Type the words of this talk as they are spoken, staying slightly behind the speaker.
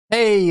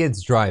Hey,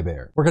 it's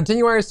Drybear. We're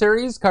continuing our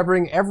series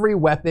covering every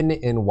weapon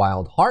in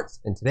Wild Hearts,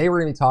 and today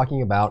we're going to be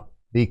talking about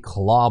the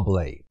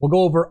Clawblade. We'll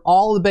go over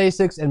all the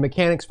basics and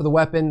mechanics for the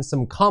weapon,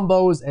 some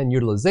combos and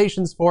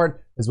utilizations for it,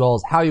 as well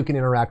as how you can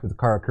interact with the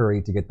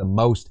Karakuri to get the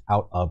most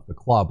out of the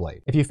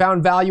Clawblade. If you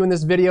found value in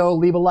this video,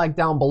 leave a like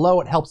down below.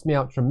 It helps me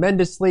out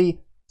tremendously.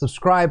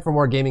 Subscribe for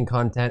more gaming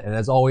content, and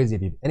as always,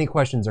 if you have any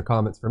questions or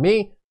comments for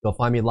me, you'll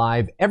find me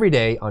live every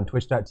day on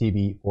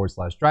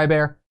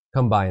twitch.tv/Drybear.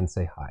 Come by and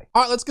say hi.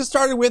 All right, let's get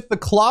started with the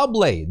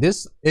Clawblade.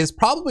 This is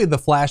probably the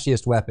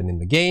flashiest weapon in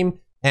the game,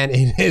 and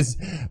it is,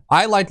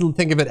 I like to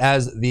think of it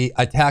as the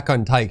Attack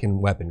on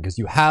Titan weapon, because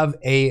you have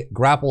a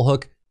grapple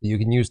hook that you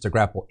can use to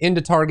grapple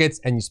into targets,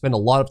 and you spend a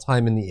lot of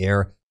time in the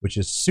air, which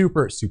is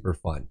super, super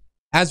fun.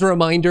 As a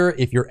reminder,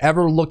 if you're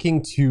ever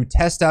looking to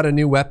test out a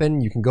new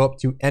weapon, you can go up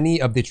to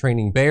any of the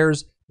training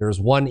bears. There's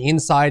one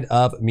inside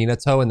of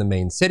Minato in the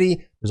main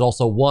city. There's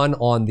also one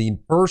on the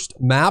first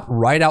map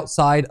right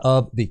outside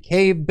of the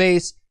cave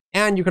base.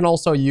 And you can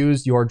also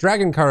use your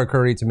Dragon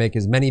Karakuri to make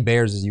as many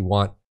bears as you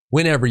want,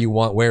 whenever you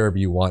want, wherever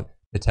you want,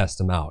 to test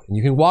them out. And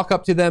you can walk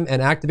up to them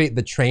and activate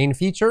the train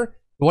feature.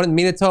 The one in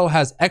Minato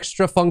has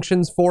extra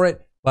functions for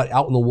it, but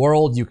out in the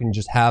world, you can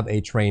just have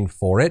a train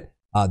for it.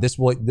 This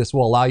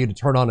will allow you to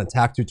turn on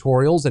attack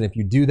tutorials. And if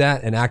you do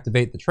that and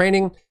activate the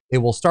training, it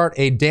will start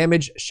a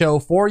damage show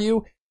for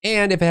you.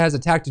 And if it has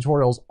attack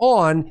tutorials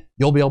on,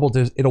 you'll be able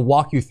to, it'll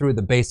walk you through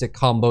the basic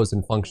combos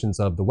and functions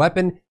of the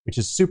weapon, which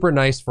is super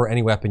nice for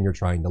any weapon you're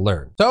trying to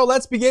learn. So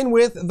let's begin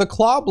with the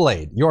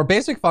Clawblade. Your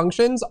basic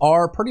functions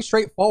are pretty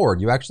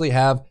straightforward. You actually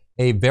have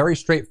a very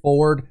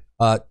straightforward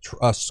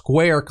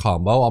square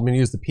combo. I'm gonna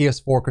use the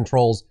PS4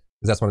 controls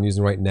because that's what I'm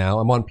using right now.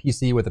 I'm on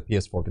PC with a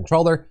PS4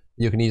 controller.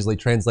 You can easily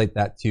translate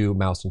that to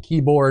mouse and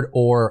keyboard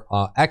or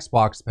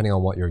Xbox, depending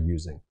on what you're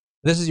using.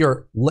 This is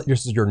your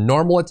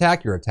normal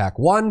attack, your attack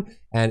 1,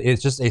 and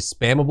it's just a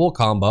spammable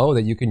combo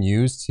that you can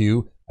use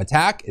to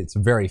attack. It's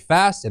very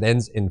fast. It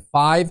ends in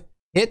 5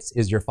 hits,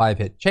 is your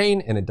 5-hit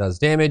chain, and it does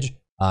damage,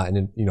 and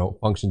it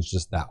functions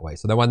just that way.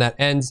 So then when that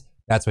ends,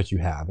 that's what you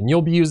have. And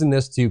you'll be using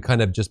this to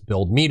kind of just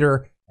build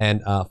meter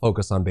and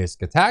focus on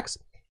basic attacks.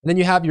 And then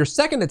you have your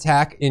second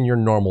attack in your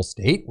normal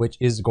state, which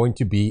is going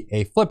to be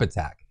a flip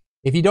attack.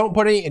 If you don't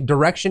put any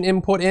direction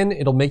input in,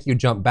 it'll make you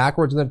jump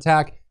backwards in the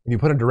attack. If you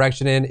put a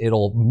direction in,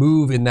 it'll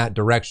move in that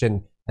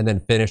direction and then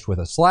finish with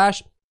a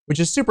slash, which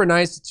is super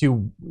nice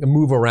to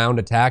move around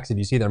attacks. If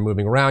you see they're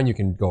moving around, you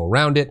can go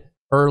around it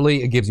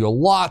early. It gives you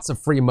lots of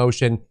free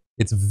motion.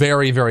 It's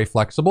very, very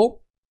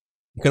flexible.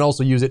 You can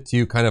also use it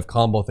to kind of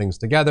combo things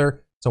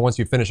together. So once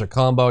you finish a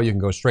combo, you can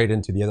go straight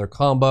into the other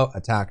combo,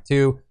 attack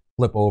 2,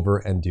 flip over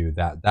and do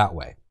that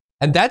way.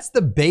 And that's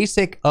the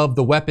basic of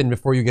the weapon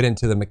before you get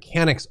into the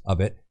mechanics of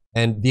it.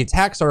 And the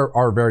attacks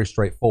are very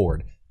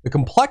straightforward. The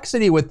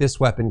complexity with this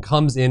weapon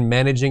comes in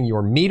managing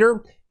your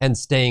meter and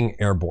staying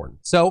airborne.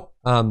 So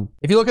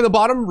if you look at the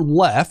bottom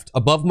left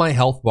above my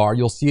health bar,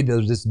 you'll see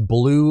there's this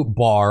blue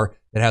bar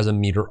that has a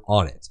meter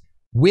on it.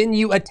 When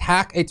you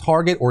attack a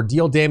target or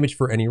deal damage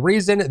for any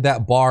reason,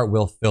 that bar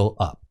will fill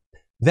up.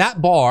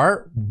 That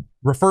bar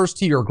refers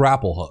to your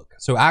grapple hook.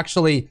 So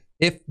actually,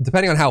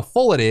 depending on how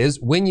full it is,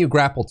 when you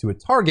grapple to a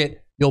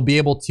target, you'll be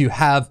able to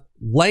have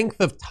length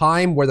of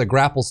time where the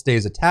grapple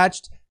stays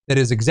attached that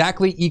is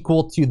exactly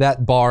equal to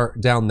that bar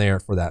down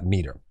there for that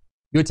meter.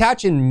 You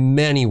attach in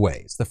many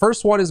ways. The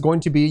first one is going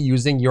to be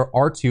using your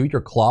R2,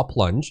 your claw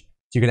plunge.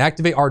 So you can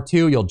activate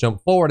R2, you'll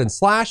jump forward and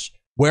slash.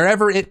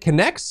 Wherever it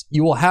connects,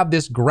 you will have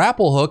this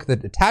grapple hook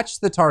that attaches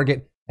to the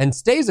target and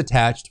stays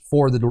attached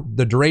for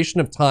the duration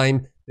of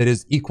time that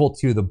is equal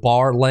to the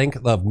bar length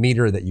of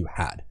meter that you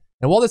had.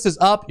 And while this is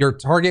up, your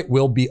target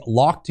will be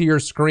locked to your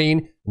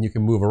screen and you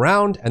can move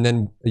around, and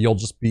then you'll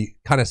just be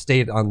kind of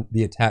stayed on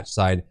the attached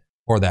side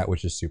for that,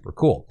 which is super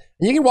cool.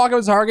 And you can walk up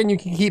to the target and you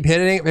can keep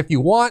hitting it if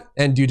you want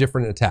and do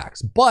different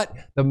attacks. But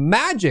the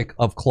magic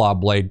of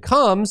Clawblade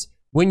comes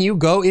when you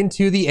go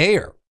into the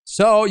air.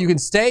 So you can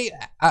stay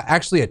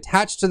actually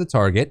attached to the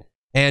target,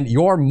 and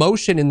your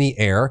motion in the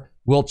air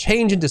will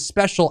change into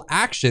special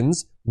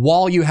actions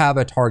while you have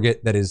a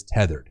target that is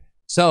tethered.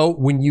 So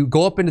when you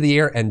go up into the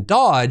air and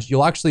dodge,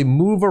 you'll actually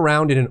move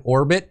around in an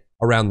orbit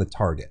around the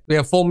target. We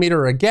have full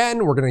meter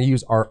again. We're going to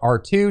use our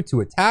R2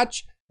 to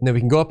attach, and then we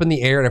can go up in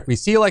the air. And if we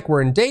see like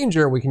we're in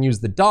danger, we can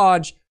use the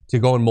dodge to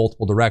go in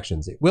multiple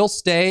directions. It will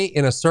stay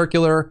in a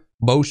circular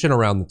motion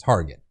around the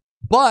target.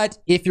 But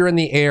if you're in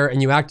the air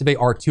and you activate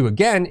R2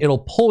 again,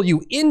 it'll pull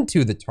you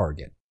into the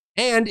target.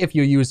 And if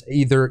you use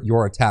either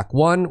your attack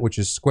 1, which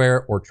is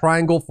square, or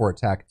triangle for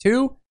attack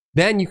 2,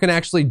 then you can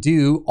actually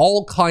do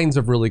all kinds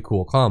of really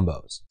cool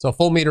combos. So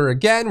full meter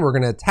again, we're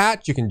gonna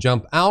attach, you can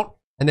jump out,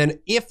 and then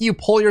if you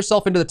pull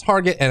yourself into the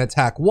target and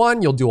attack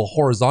 1, you'll do a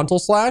horizontal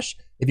slash.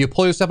 If you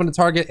pull yourself into the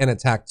target and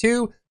attack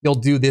 2, you'll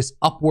do this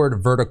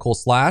upward vertical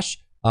slash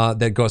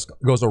that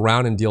goes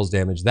around and deals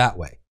damage that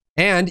way.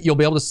 And you'll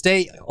be able to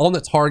stay on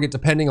the target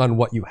depending on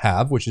what you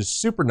have, which is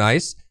super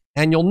nice.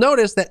 And you'll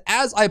notice that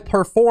as I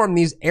perform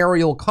these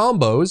aerial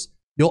combos,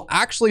 you'll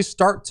actually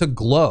start to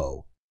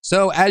glow.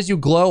 So as you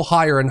glow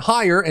higher and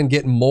higher and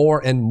get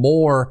more and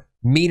more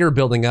meter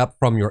building up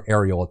from your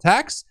aerial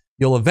attacks.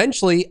 You'll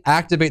eventually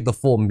activate the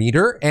full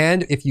meter,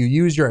 and if you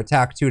use your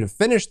attack 2 to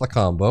finish the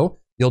combo,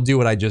 you'll do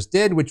what I just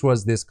did, which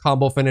was this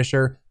combo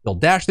finisher. You'll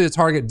dash through the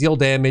target, deal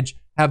damage,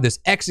 have this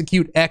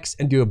execute X,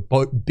 and do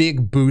a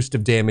big boost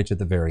of damage at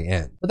the very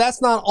end. But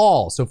that's not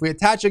all. So if we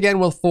attach again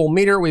with full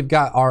meter, we've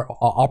got our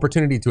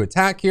opportunity to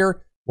attack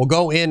here. We'll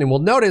go in and we'll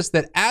notice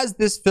that as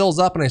this fills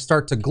up and I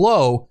start to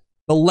glow,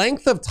 the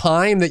length of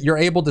time that you're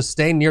able to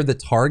stay near the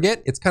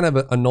target, it's kind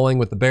of annoying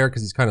with the bear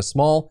because he's kind of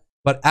small.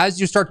 But as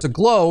you start to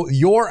glow,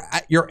 your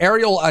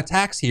aerial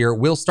attacks here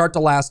will start to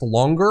last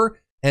longer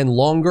and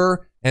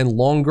longer and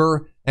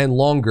longer and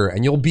longer.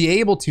 And you'll be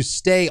able to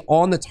stay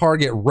on the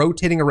target,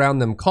 rotating around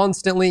them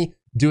constantly,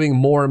 doing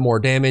more and more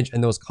damage,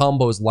 and those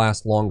combos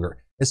last longer.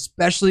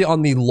 Especially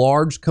on the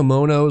large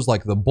Kemonos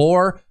like the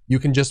boar, you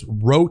can just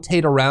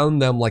rotate around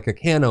them like a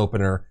can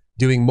opener,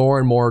 doing more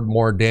and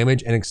more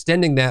damage and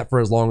extending that for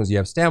as long as you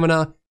have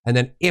stamina. And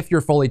then if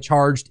you're fully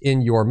charged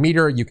in your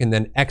meter, you can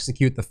then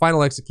execute the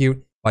final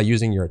execute by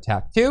using your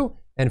attack 2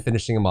 and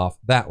finishing them off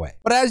that way.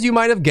 But as you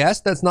might have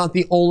guessed, that's not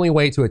the only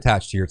way to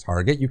attach to your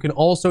target. You can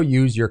also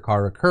use your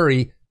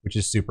Karakuri, which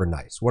is super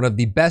nice. One of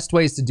the best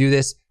ways to do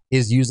this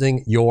is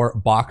using your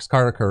box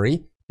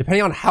Karakuri.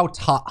 Depending on how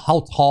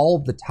tall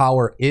the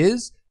tower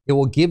is, it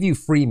will give you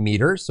free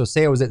meters. So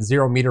say I was at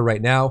 0 meter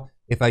right now.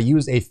 If I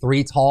use a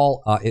 3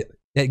 tall,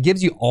 it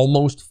gives you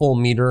almost full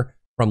meter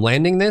from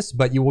landing this,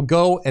 but you will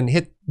go and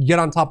get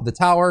on top of the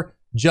tower,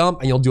 jump,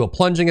 and you'll do a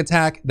plunging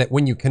attack that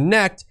when you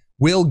connect,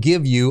 will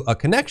give you a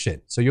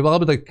connection. So you'll be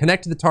able to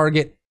connect to the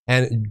target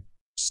and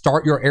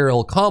start your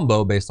aerial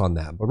combo based on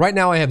that. But right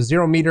now I have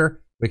 0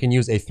 meter. We can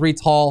use a 3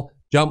 tall,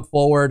 jump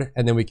forward,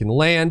 and then we can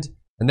land.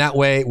 And that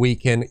way we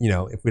can,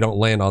 if we don't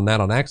land on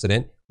that on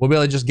accident, we'll be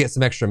able to just get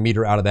some extra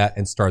meter out of that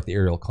and start the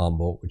aerial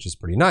combo, which is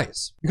pretty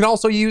nice. You can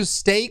also use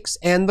stakes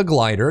and the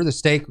glider. The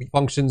stake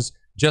functions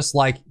just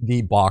like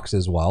the box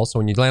as well. So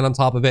when you land on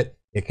top of it,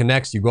 it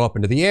connects, you go up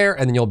into the air,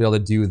 and then you'll be able to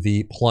do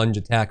the plunge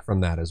attack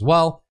from that as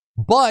well.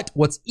 But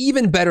what's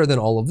even better than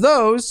all of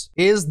those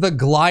is the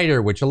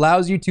glider, which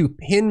allows you to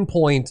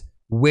pinpoint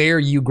where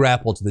you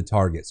grapple to the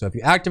target. So if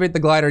you activate the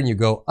glider and you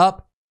go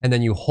up and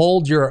then you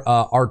hold your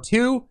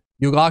R2,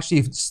 you'll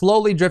actually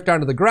slowly drift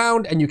down to the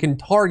ground and you can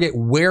target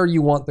where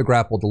you want the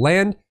grapple to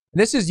land.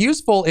 And this is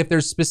useful if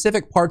there's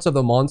specific parts of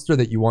the monster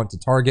that you want to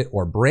target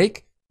or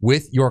break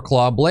with your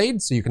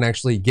Clawblade. So you can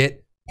actually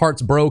get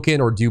parts broken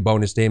or do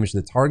bonus damage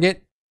to the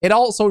target. It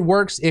also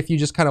works if you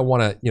just kind of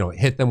want to,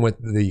 hit them with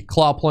the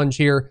claw plunge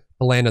here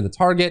to land on the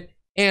target.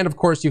 And of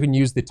course, you can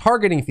use the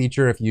targeting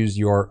feature if you use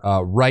your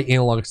right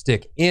analog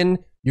stick in.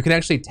 You can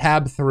actually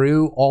tab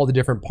through all the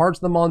different parts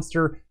of the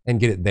monster and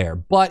get it there.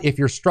 But if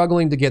you're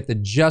struggling to get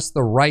just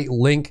the right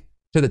link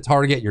to the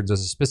target, there's a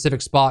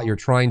specific spot you're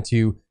trying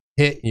to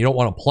hit, and you don't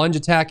want to plunge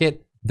attack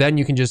it, then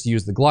you can just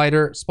use the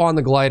glider, spawn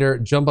the glider,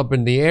 jump up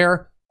in the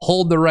air,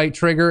 hold the right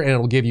trigger, and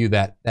it'll give you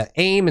that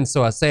aim. And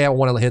so I say I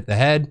want to hit the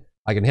head,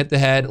 I can hit the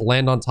head,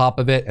 land on top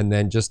of it, and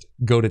then just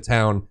go to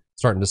town,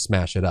 starting to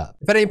smash it up.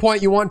 If at any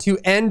point you want to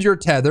end your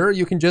tether,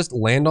 you can just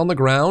land on the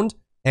ground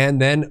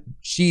and then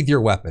sheath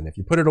your weapon. If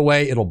you put it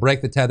away, it'll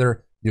break the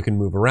tether. You can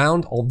move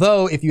around.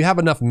 Although, if you have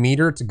enough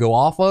meter to go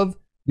off of,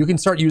 you can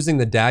start using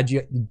the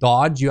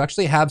dodge. You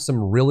actually have some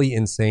really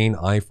insane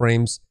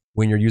iframes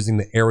when you're using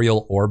the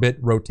aerial orbit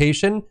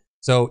rotation.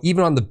 So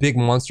even on the big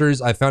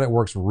monsters, I found it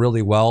works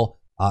really well.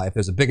 If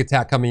there's a big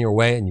attack coming your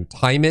way and you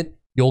time it,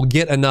 you'll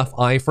get enough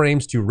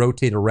iframes to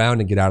rotate around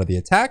and get out of the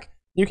attack.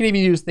 You can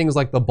even use things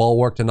like the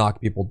bulwark to knock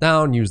people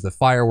down, use the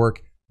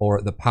firework or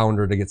the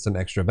pounder to get some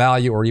extra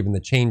value, or even the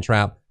chain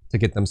trap to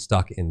get them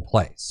stuck in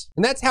place.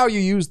 And that's how you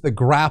use the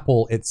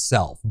grapple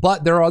itself.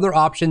 But there are other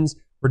options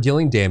for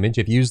dealing damage.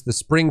 If you use the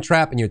spring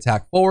trap and you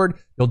attack forward,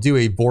 you'll do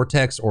a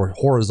vortex or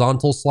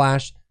horizontal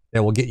slash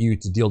that will get you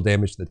to deal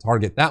damage to the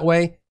target that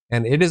way.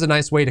 And it is a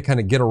nice way to kind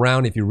of get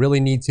around. If you really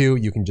need to,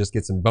 you can just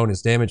get some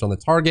bonus damage on the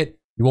target.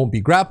 You won't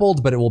be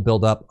grappled, but it will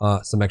build up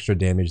some extra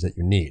damage that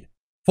you need.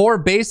 For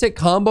basic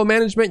combo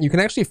management, you can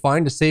actually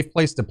find a safe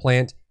place to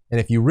plant. And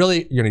if you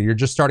really, you're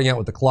just starting out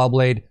with the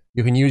Clawblade,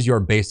 you can use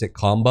your basic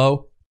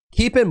combo.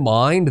 Keep in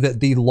mind that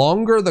the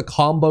longer the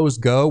combos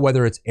go,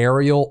 whether it's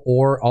aerial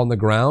or on the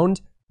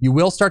ground, you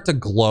will start to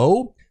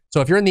glow.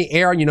 So if you're in the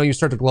air and you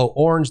start to glow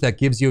orange, that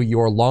gives you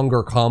your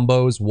longer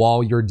combos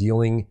while you're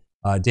dealing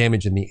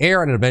damage in the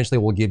air, and it eventually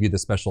will give you the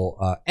special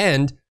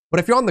end. But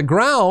if you're on the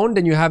ground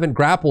and you haven't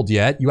grappled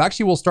yet, you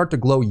actually will start to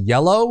glow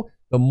yellow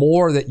the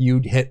more that you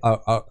hit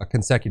a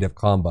consecutive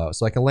combo.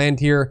 So I can land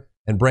here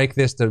and break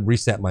this to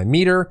reset my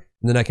meter,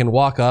 and then I can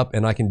walk up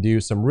and I can do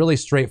some really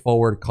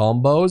straightforward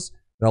combos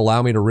that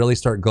allow me to really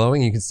start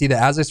glowing. You can see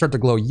that as I start to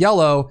glow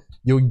yellow,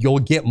 you'll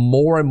get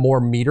more and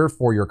more meter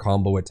for your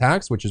combo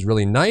attacks, which is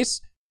really nice.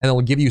 And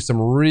it'll give you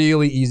some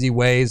really easy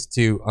ways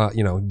to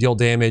deal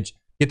damage,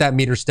 get that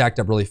meter stacked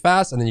up really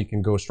fast, and then you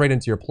can go straight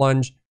into your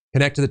plunge,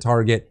 connect to the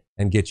target,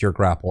 and get your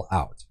grapple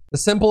out. The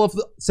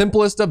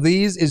simplest of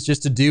these is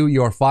just to do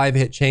your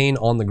 5-hit chain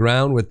on the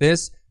ground with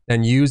this,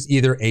 then use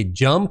either a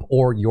jump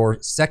or your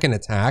second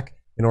attack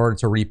in order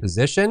to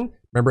reposition.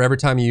 Remember, every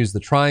time you use the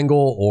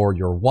triangle or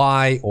your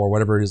Y or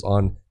whatever it is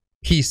on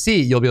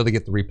PC, you'll be able to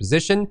get the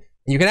reposition.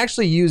 And you can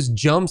actually use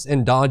jumps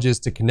and dodges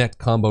to connect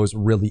combos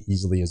really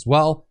easily as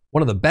well.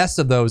 One of the best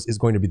of those is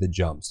going to be the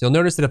jumps. You'll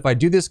notice that if I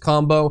do this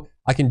combo,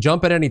 I can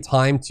jump at any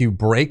time to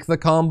break the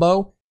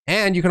combo,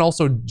 and you can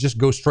also just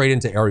go straight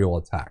into aerial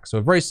attack. So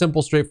a very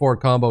simple, straightforward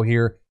combo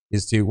here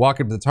is to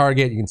walk up to the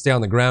target, you can stay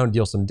on the ground,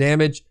 deal some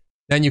damage,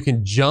 then you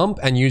can jump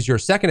and use your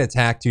second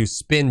attack to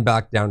spin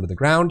back down to the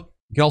ground.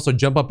 You can also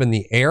jump up in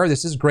the air.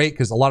 This is great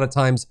because a lot of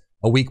times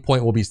a weak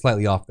point will be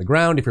slightly off the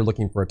ground. If you're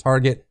looking for a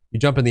target, you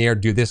jump in the air,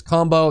 do this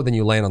combo, then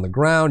you land on the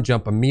ground,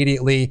 jump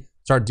immediately,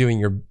 start doing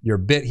your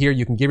bit here.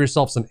 You can give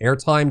yourself some air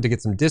time to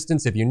get some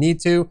distance if you need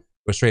to.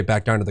 Go straight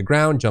back down to the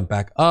ground, jump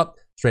back up,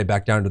 straight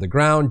back down to the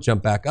ground,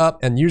 jump back up,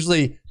 and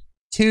usually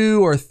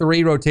 2 or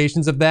 3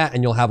 rotations of that,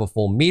 and you'll have a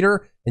full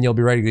meter, and you'll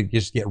be ready to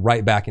just get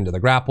right back into the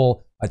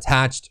grapple,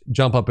 attached,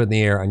 jump up in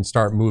the air, and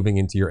start moving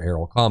into your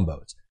aerial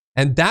combos.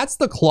 And that's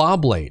the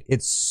Clawblade.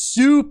 It's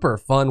super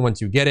fun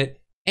once you get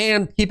it.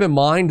 And keep in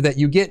mind that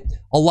you get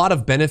a lot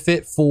of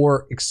benefit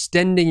for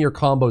extending your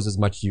combos as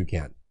much as you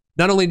can.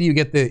 Not only do you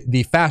get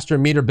the faster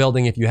meter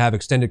building if you have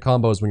extended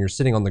combos when you're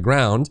sitting on the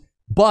ground,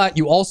 but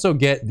you also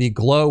get the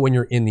glow when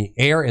you're in the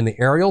air in the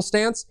aerial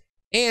stance.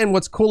 And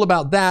what's cool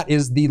about that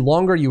is the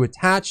longer you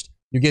attached,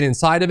 you get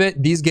inside of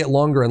it, these get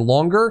longer and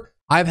longer.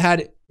 I've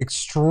had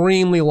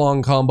extremely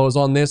long combos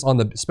on this,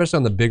 especially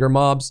on the bigger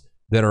mobs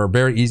that are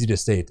very easy to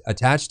stay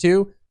attached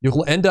to.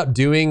 You'll end up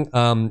doing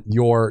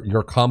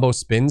your combo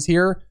spins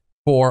here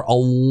for a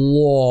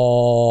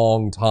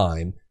long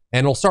time,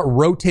 and it'll start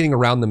rotating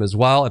around them as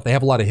well. If they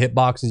have a lot of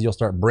hitboxes, you'll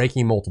start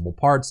breaking multiple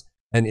parts,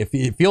 and if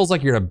it feels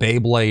like you're a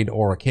Beyblade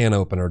or a can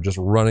opener just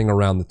running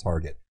around the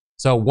target.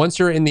 So once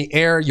you're in the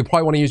air, you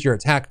probably want to use your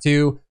attack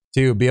too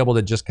to be able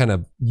to just kind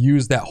of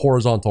use that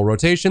horizontal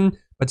rotation.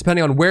 But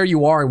depending on where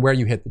you are and where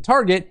you hit the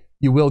target,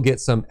 you will get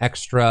some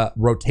extra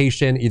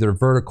rotation, either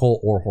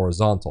vertical or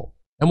horizontal.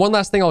 And one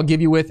last thing I'll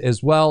give you with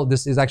as well,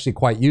 this is actually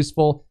quite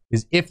useful,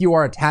 is if you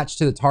are attached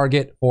to the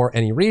target for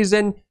any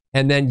reason,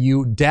 and then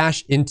you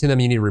dash into them,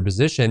 you need to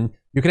reposition,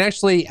 you can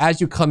actually, as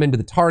you come into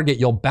the target,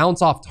 you'll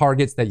bounce off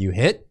targets that you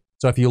hit.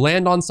 So if you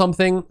land on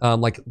something,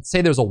 like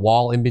say there's a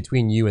wall in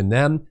between you and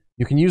them,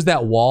 you can use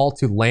that wall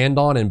to land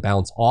on and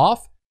bounce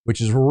off,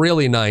 which is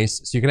really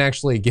nice. So you can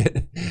actually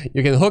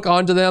you can hook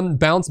onto them,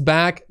 bounce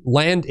back,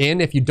 land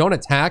in. If you don't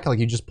attack, like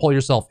you just pull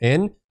yourself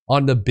in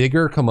on the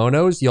bigger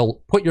kimonos,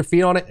 you'll put your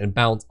feet on it and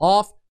bounce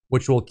off,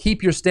 which will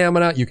keep your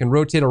stamina. You can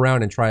rotate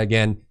around and try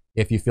again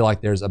if you feel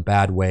like there's a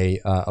bad way,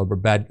 a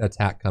bad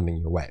attack coming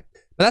your way.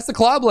 But that's the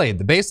Clawblade,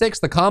 the basics,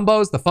 the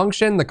combos, the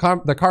function, the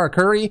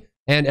Karakuri,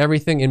 and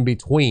everything in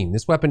between.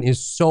 This weapon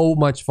is so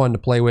much fun to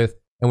play with.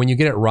 And when you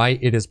get it right,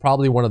 it is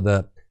probably one of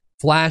the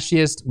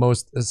flashiest,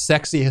 most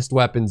sexiest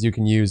weapons you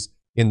can use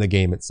in the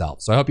game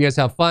itself. So I hope you guys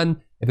have fun.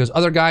 If there's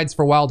other guides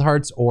for Wild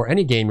Hearts or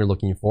any game you're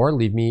looking for,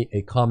 leave me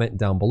a comment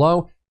down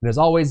below. And as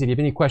always, if you have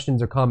any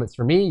questions or comments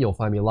for me, you'll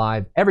find me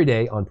live every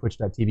day on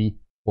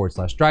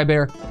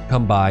twitch.tv/Drybear.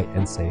 Come by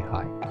and say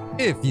hi.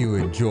 If you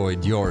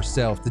enjoyed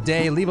yourself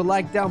today, leave a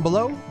like down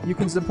below. You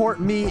can support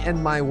me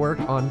and my work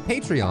on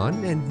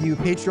Patreon and view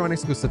Patreon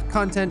exclusive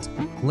content,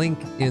 link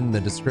in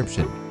the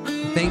description.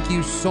 Thank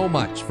you so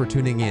much for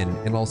tuning in,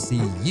 and I'll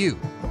see you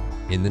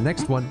in the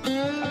next one.